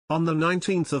On the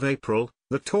 19th of April,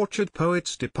 the Tortured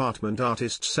Poets Department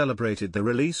artist celebrated the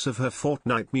release of her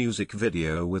Fortnite music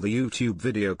video with a YouTube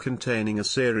video containing a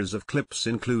series of clips,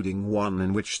 including one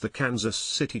in which the Kansas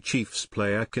City Chiefs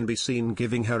player can be seen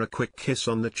giving her a quick kiss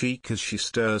on the cheek as she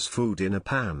stirs food in a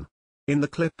pan. In the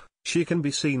clip, she can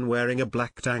be seen wearing a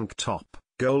black tank top,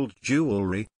 gold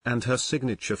jewelry, and her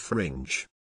signature fringe.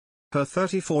 Her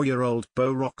 34-year-old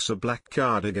beau rocks a black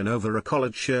cardigan over a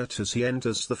collared shirt as he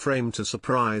enters the frame to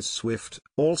surprise Swift,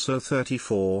 also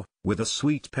 34, with a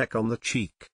sweet peck on the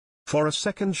cheek. For a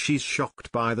second she's shocked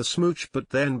by the smooch, but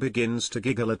then begins to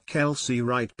giggle at Kelsey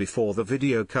right before the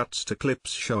video cuts to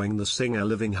clips showing the singer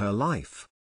living her life.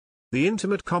 The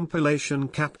intimate compilation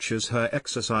captures her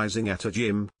exercising at a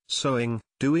gym, sewing,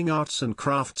 doing arts and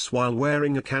crafts while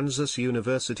wearing a Kansas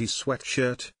University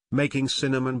sweatshirt, making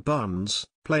cinnamon buns,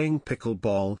 playing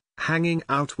pickleball, hanging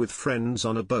out with friends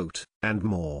on a boat, and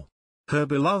more. Her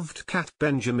beloved cat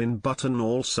Benjamin Button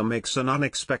also makes an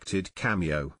unexpected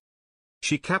cameo.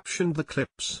 She captioned the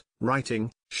clips,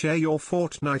 writing, "Share your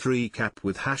Fortnite recap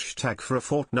with hashtag for a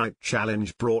Fortnite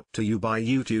challenge brought to you by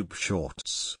YouTube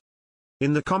Shorts."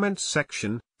 In the comments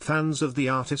section, fans of the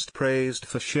artist praised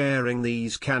for sharing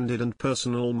these candid and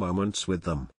personal moments with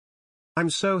them. "I'm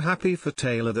so happy for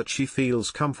Taylor that she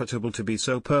feels comfortable to be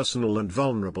so personal and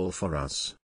vulnerable for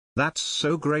us. That's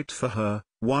so great for her,"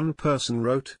 one person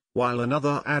wrote, while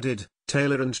another added,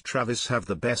 "Taylor and Travis have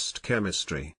the best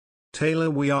chemistry. Taylor,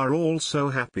 we are all so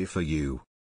happy for you."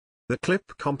 The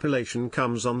clip compilation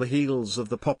comes on the heels of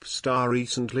the pop star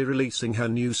recently releasing her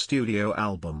new studio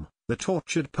album, The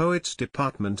Tortured Poets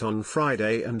Department, on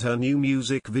Friday, and her new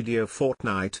music video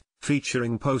Fortnite,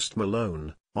 featuring Post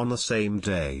Malone, on the same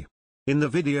day. In the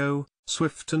video,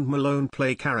 Swift and Malone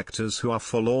play characters who are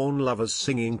forlorn lovers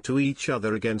singing to each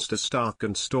other against a stark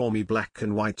and stormy black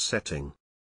and white setting.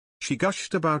 She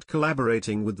gushed about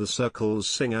collaborating with the Circle's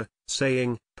singer,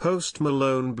 saying, "Post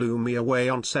Malone blew me away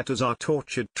on set as our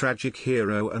tortured tragic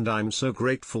hero, and I'm so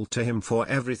grateful to him for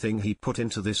everything he put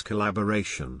into this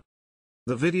collaboration."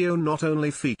 The video not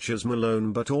only features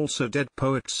Malone but also Dead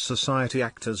Poets Society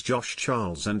actors Josh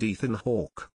Charles and Ethan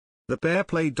Hawke. The pair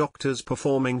play doctors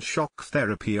performing shock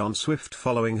therapy on Swift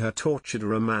following her tortured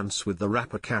romance with the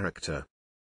rapper character.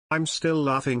 "I'm still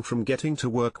laughing from getting to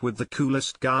work with the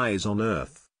coolest guys on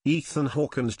earth, Ethan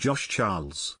Hawke and Josh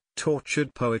Charles,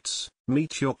 tortured poets.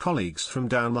 Meet your colleagues from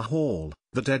down the hall,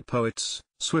 the Dead Poets,"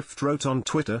 Swift wrote on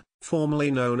Twitter, formerly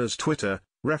known as Twitter,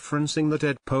 referencing the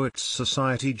Dead Poets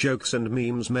Society jokes and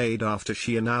memes made after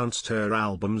she announced her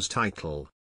album's title.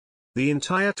 The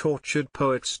entire Tortured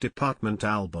Poets Department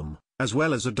album, as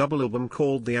well as a double album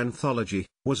called The Anthology,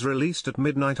 was released at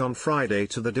midnight on Friday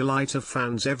to the delight of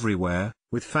fans everywhere,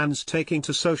 with fans taking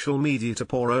to social media to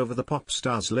pore over the pop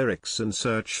star's lyrics and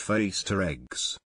search for Easter eggs.